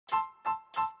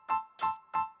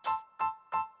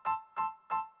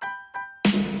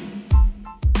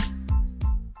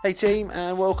Hey team,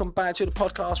 and welcome back to the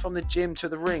podcast From the Gym to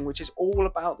the Ring, which is all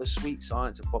about the sweet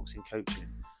science of boxing coaching.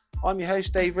 I'm your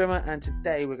host Dave Rimmer, and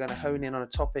today we're going to hone in on a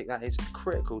topic that is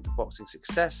critical to boxing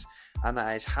success, and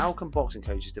that is how can boxing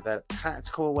coaches develop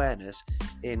tactical awareness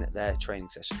in their training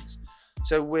sessions.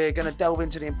 So we're going to delve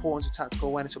into the importance of tactical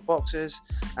awareness for boxers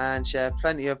and share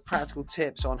plenty of practical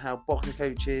tips on how boxing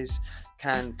coaches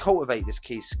can cultivate this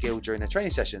key skill during their training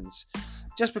sessions.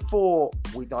 Just before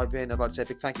we dive in, I'd like to say a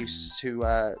big thank you to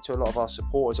a lot of our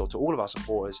supporters, or to all of our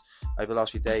supporters. Over the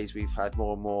last few days, we've had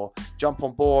more and more jump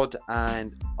on board,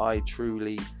 and I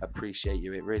truly appreciate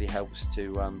you. It really helps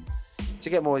to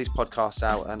get more of these podcasts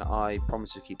out, and I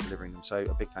promise to keep delivering them. So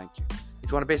a big thank you. If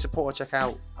you want to be a supporter, check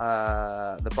out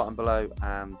the button below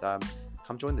and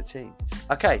come join the team.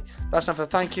 Okay, that's enough for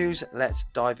the thank yous. Let's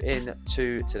dive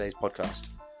into today's podcast.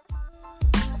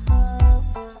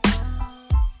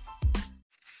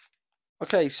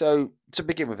 Okay, so to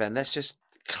begin with then, let's just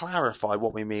clarify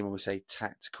what we mean when we say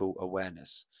tactical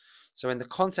awareness. So in the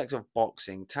context of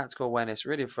boxing, tactical awareness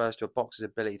really refers to a boxer's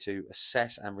ability to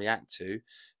assess and react to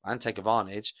and take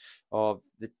advantage of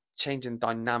the changing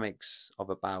dynamics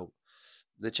of a bout.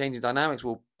 The changing dynamics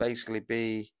will basically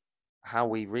be how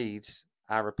we read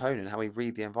our opponent, how we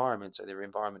read the environment. So the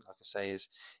environment, like I say,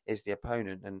 is the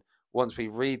opponent. And once we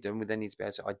read them, we then need to be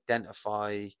able to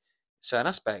identify certain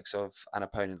aspects of an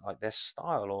opponent, like their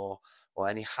style or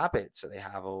any habits that they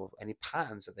have or any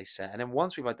patterns that they set. And then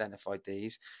once we've identified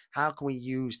these, how can we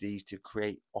use these to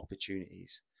create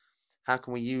opportunities? How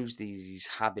can we use these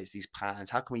habits, these patterns?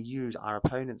 How can we use our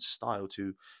opponent's style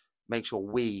to make sure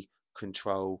we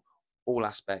control all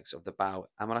aspects of the bout?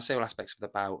 And when I say all aspects of the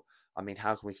bout, I mean,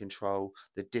 how can we control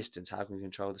the distance? How can we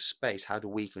control the space? How do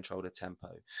we control the tempo?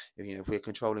 If we're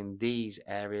controlling these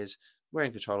areas, we're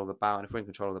in control of the bout, and if we're in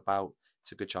control of the bout,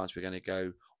 it's a good chance we're going to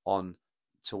go on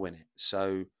to win it.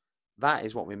 So that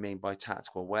is what we mean by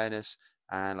tactical awareness.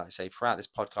 And like I say, throughout this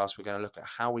podcast, we're going to look at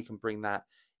how we can bring that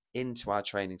into our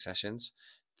training sessions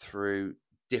through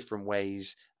different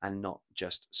ways and not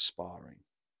just sparring.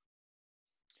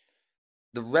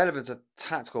 The relevance of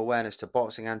tactical awareness to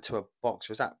boxing and to a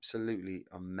boxer is absolutely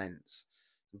immense.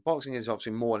 Boxing is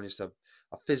obviously more than just a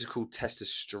physical test of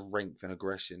strength and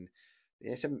aggression.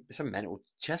 It's a mental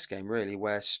chess game, really,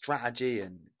 where strategy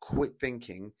and quick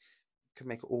thinking can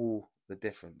make all the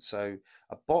difference. So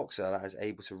a boxer that is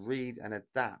able to read and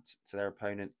adapt to their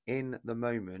opponent in the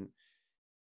moment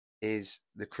is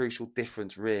the crucial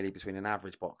difference, really, between an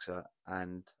average boxer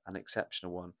and an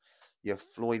exceptional one. Your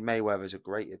Floyd Mayweathers are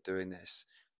great at doing this.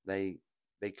 They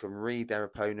can read their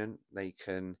opponent. They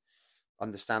can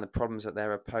understand the problems that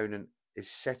their opponent is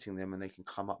setting them, and they can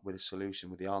come up with a solution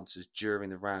with the answers during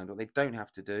the round. What they don't have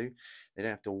to do, they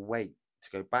don't have to wait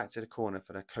to go back to the corner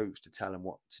for their coach to tell them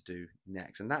what to do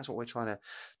next. And that's what we're trying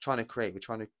to create. We're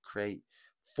trying to create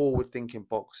forward-thinking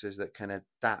boxers that can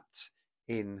adapt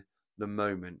in the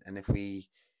moment. And if we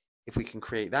can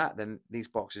create that, then these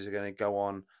boxers are going to go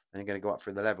on and are going to go up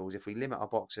through the levels. If we limit our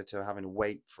boxer to having to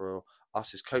wait for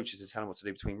us as coaches to tell them what to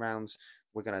do between rounds,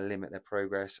 we're going to limit their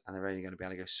progress, and they're only going to be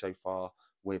able to go so far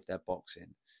with their boxing.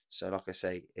 So like I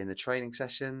say, in the training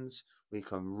sessions, we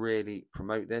can really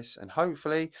promote this, and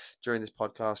hopefully during this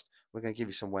podcast, we're going to give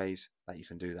you some ways that you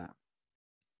can do that.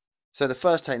 So the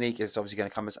first technique is obviously going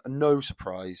to come as no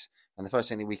surprise, and the first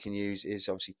technique we can use is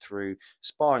obviously through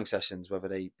sparring sessions, whether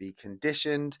they be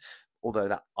conditioned, although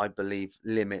that I believe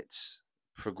limits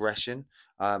progression,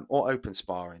 or open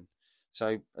sparring.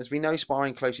 So as we know,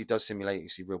 sparring closely does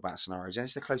simulate real bout scenarios, and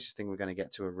it's the closest thing we're going to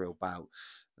get to a real bout.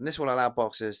 And this will allow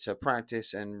boxers to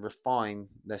practice and refine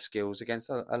their skills against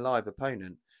a live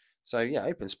opponent. So yeah,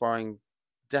 open sparring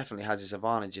definitely has its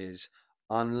advantages,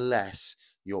 unless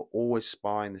you're always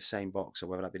sparring the same boxer,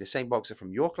 whether that be the same boxer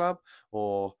from your club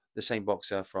or the same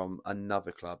boxer from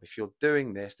another club. If you're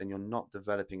doing this, then you're not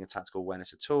developing a tactical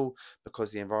awareness at all,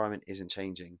 because the environment isn't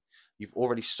changing. You've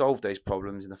already solved those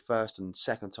problems in the first and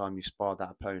second time you sparred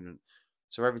that opponent.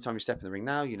 So every time you step in the ring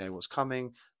now, you know what's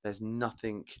coming. There's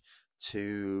nothing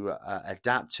to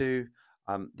adapt to.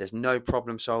 There's no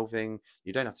problem solving.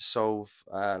 You don't have to solve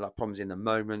problems in the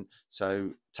moment.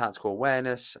 So tactical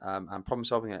awareness and problem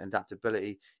solving and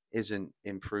adaptability isn't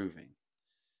improving.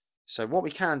 So what we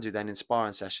can do then in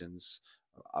sparring sessions,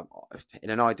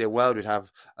 in an ideal world, we'd have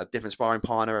a different sparring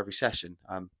partner every session,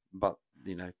 but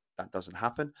that doesn't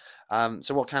happen.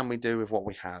 So what can we do with what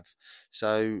we have?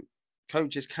 So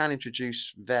coaches can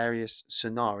introduce various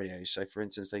scenarios. So for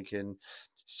instance, they can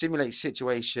simulate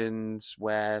situations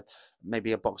where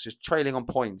maybe a boxer's trailing on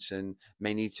points and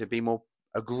may need to be more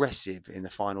aggressive in the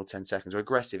final 10 seconds or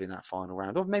aggressive in that final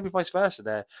round, or maybe vice versa.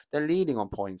 They're leading on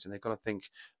points and they've got to think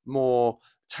more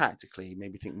tactically,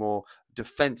 maybe think more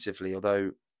defensively,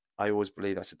 although I always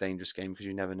believe that's a dangerous game because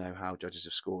you never know how judges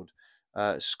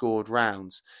have scored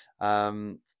rounds.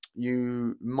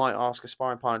 You might ask a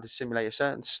sparring partner to simulate a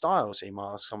certain style. So you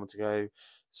might ask someone to go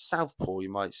southpaw.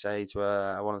 You might say to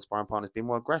one of the sparring partners, be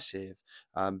more aggressive,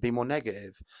 be more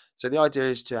negative. So the idea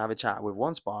is to have a chat with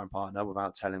one sparring partner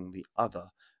without telling the other,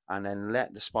 and then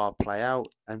let the spar play out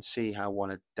and see how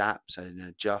one adapts and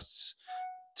adjusts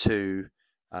to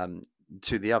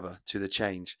the other, to the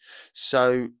change.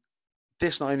 So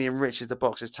this not only enriches the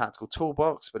boxer's tactical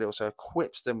toolbox, but it also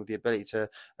equips them with the ability to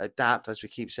adapt, as we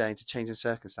keep saying, to changing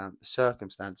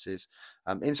circumstances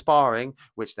in sparring,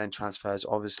 which then transfers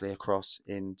obviously across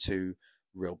into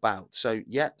real bouts. So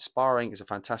yeah, sparring is a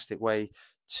fantastic way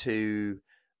to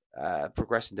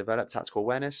progress and develop tactical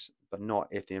awareness, but not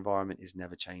if the environment is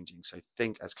never changing. So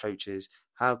think as coaches,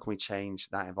 how can we change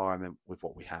that environment with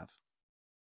what we have?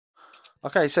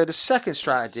 Okay, so the second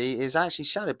strategy is actually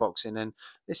shadow boxing, and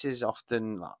this is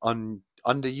often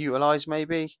underutilized,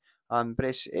 maybe, but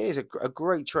it is a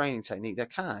great training technique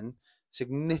that can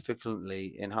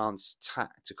significantly enhance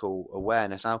tactical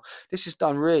awareness. Now, this is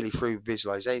done really through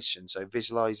visualization, so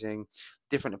visualizing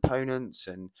different opponents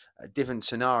and different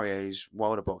scenarios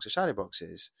while the boxer shadow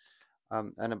boxes,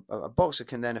 and a boxer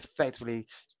can then effectively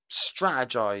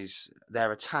strategize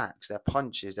their attacks, their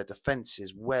punches, their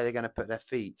defenses, where they're going to put their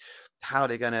feet, how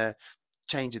they're going to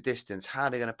change the distance, how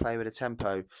they're going to play with the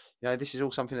tempo. This is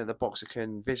all something that the boxer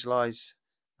can visualize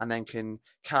and then can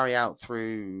carry out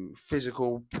through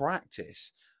physical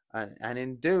practice. And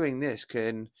in doing this,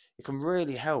 it can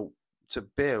really help to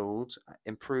build,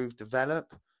 improve,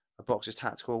 develop a boxer's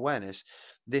tactical awareness.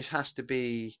 This has to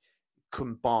be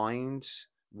combined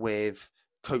with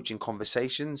coaching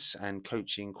conversations and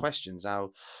coaching questions. Now,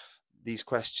 these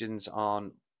questions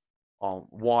aren't on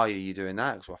why are you doing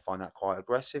that, because I find that quite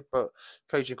aggressive, but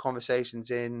coaching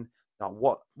conversations in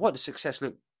what does success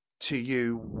look to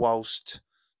you whilst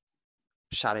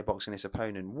shadow boxing this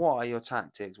opponent? What are your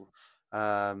tactics?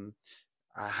 How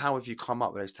have you come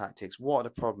up with those tactics? What are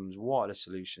the problems? What are the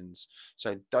solutions?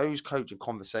 So those coaching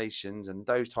conversations and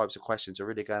those types of questions are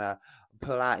really going to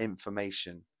pull out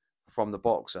information from the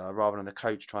boxer rather than the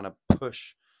coach trying to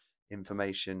push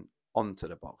information onto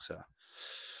the boxer.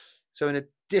 So in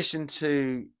addition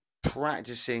to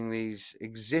practicing these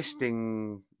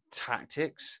existing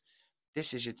tactics,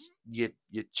 this is your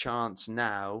chance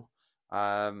now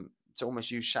to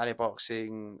almost use shadow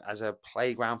boxing as a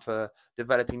playground for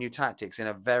developing new tactics in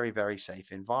a very, very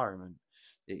safe environment.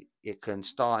 It can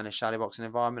start in a shadow boxing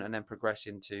environment and then progress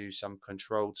into some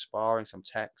controlled sparring, some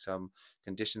tech, some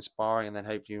conditioned sparring, and then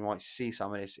hopefully you might see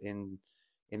some of this in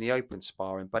the open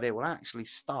sparring. But it will actually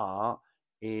start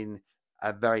in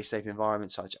a very safe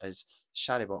environment such as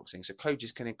shadow boxing. So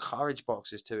coaches can encourage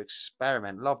boxers to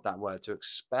experiment, love that word, to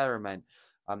experiment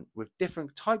with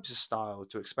different types of style,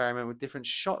 to experiment with different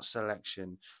shot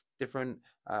selection, different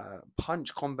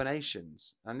punch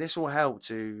combinations. And this will help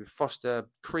to foster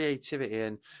creativity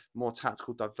and more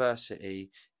tactical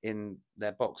diversity in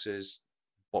their boxers'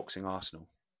 boxing arsenal.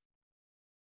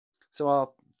 So our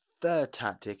third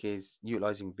tactic is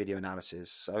utilizing video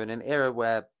analysis. So in an era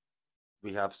where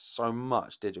we have so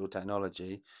much digital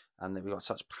technology and that we've got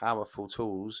such powerful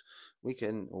tools, we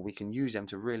can use them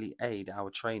to really aid our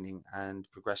training and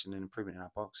progression and improvement in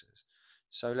our boxers.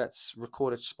 So let's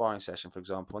record a sparring session, for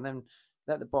example, and then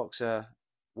let the boxer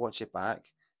watch it back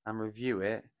and review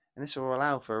it. And this will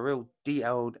allow for a real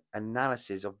detailed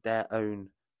analysis of their own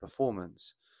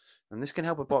performance. And this can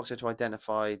help a boxer to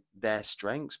identify their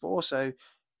strengths, but also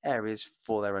areas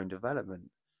for their own development.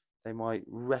 They might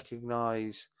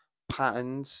recognize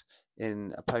patterns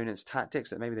in opponents' tactics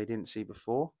that maybe they didn't see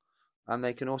before. And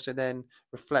they can also then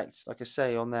reflect, like I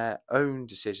say, on their own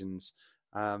decisions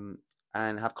and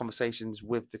have conversations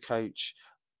with the coach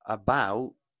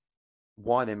about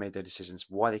why they made their decisions,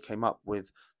 why they came up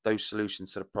with those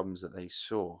solutions to the problems that they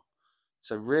saw.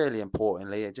 So really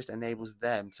importantly, it just enables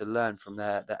them to learn from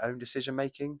their own decision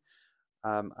making.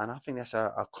 And I think that's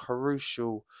a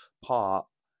crucial part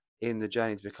in the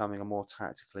journey to becoming a more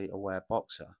tactically aware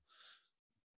boxer.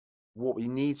 What we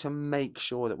need to make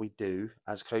sure that we do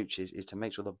as coaches is to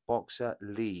make sure the boxer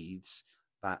leads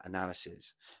that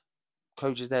analysis.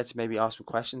 Coach is there to maybe ask some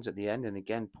questions at the end and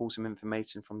again pull some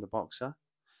information from the boxer.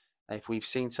 If we've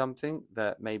seen something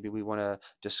that maybe we want to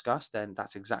discuss, then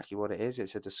that's exactly what it is.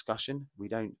 It's a discussion. We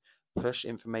don't push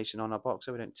information on our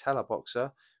boxer. We don't tell our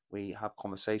boxer. We have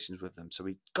conversations with them. So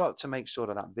we've got to make sure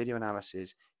that video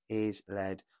analysis is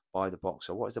led by the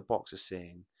boxer. What is the boxer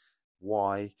seeing?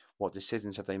 why, what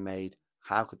decisions have they made,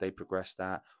 how could they progress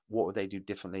that, what would they do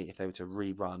differently if they were to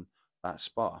rerun that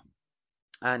spar.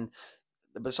 And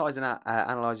besides that,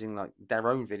 analyzing like their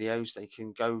own videos, they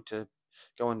can go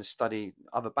on to study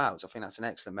other bouts. I think that's an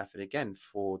excellent method again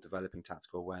for developing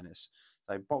tactical awareness.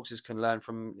 So boxers can learn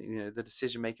from the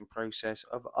decision making process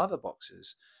of other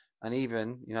boxers, and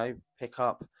even pick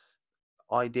up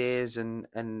ideas and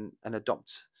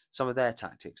adopt some of their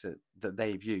tactics that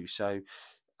they've used. So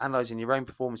analyzing your own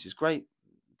performance is great.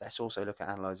 Let's also look at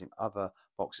analyzing other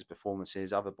boxers'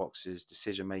 performances, other boxers'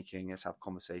 decision making. Let's have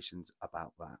conversations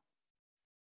about that.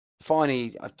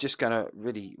 Finally, I'm just going to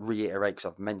really reiterate,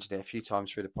 because I've mentioned it a few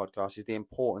times through the podcast, is the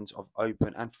importance of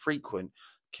open and frequent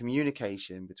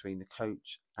communication between the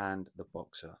coach and the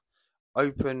boxer.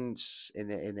 Open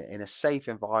in a safe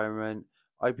environment,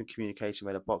 open communication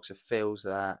where the boxer feels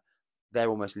that they're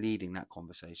almost leading that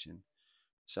conversation.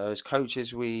 So as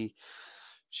coaches, we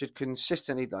should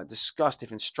consistently discuss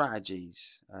different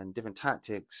strategies and different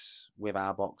tactics with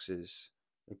our boxers.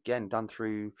 Again, done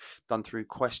through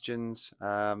questions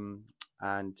and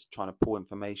trying to pull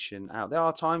information out. There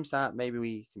are times that maybe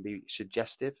we can be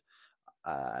suggestive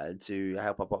to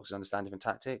help our boxers understand different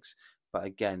tactics. But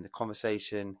again, the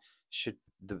conversation should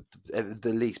at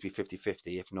the least be 50-50.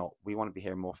 If not, we want to be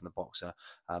hearing more from the boxer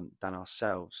than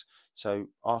ourselves. So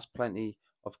ask plenty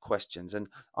of questions, and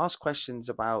ask questions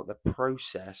about the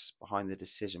process behind the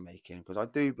decision making, because I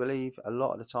do believe a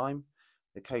lot of the time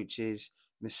the coaches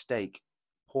mistake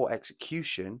poor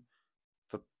execution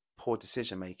for poor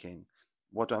decision making.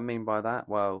 What do I mean by that?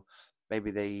 Well, maybe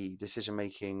the decision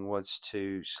making was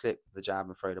to slip the jab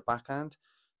and throw the backhand,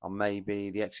 or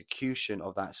maybe the execution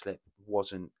of that slip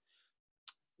wasn't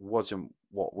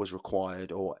what was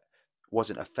required, or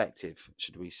wasn't effective,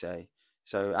 should we say.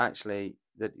 So actually,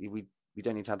 that we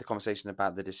don't need to have the conversation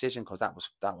about the decision, because that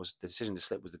was the decision to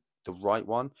slip was the right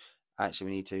one. Actually,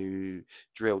 we need to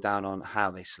drill down on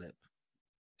how they slip.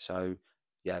 So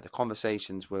yeah, the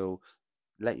conversations will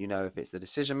let you know if it's the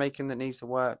decision making that needs to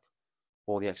work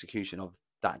or the execution of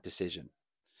that decision.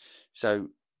 So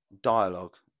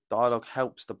dialogue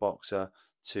helps the boxer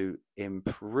to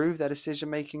improve their decision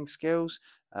making skills,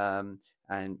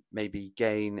 and maybe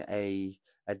gain a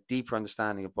deeper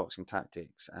understanding of boxing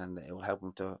tactics, and it will help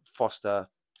them to foster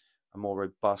a more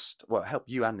robust, help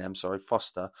you and them,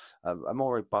 foster a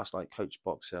more robust coach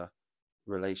boxer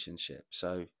relationship.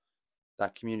 So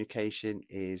that communication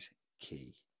is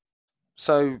key.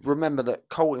 So remember that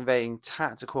cultivating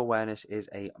tactical awareness is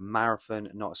a marathon,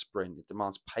 not a sprint. It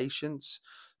demands patience,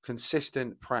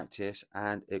 consistent practice,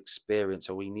 and experience.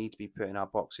 So we need to be putting our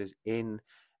boxers in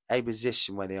a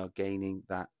position where they are gaining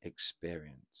that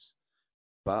experience.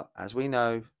 But as we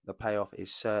know, the payoff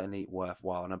is certainly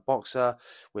worthwhile. And a boxer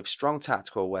with strong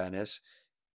tactical awareness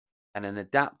and an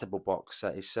adaptable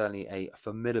boxer is certainly a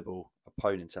formidable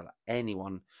opponent to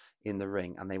anyone in the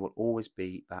ring, and they will always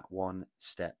be that one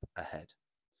step ahead.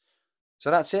 So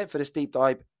that's it for this deep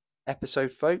dive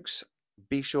episode, folks.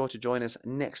 Be sure to join us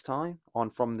next time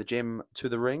on From the Gym to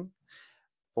the Ring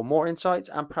for more insights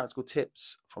and practical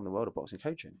tips from the world of boxing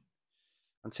coaching.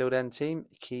 Until then, team,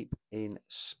 keep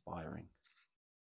inspiring.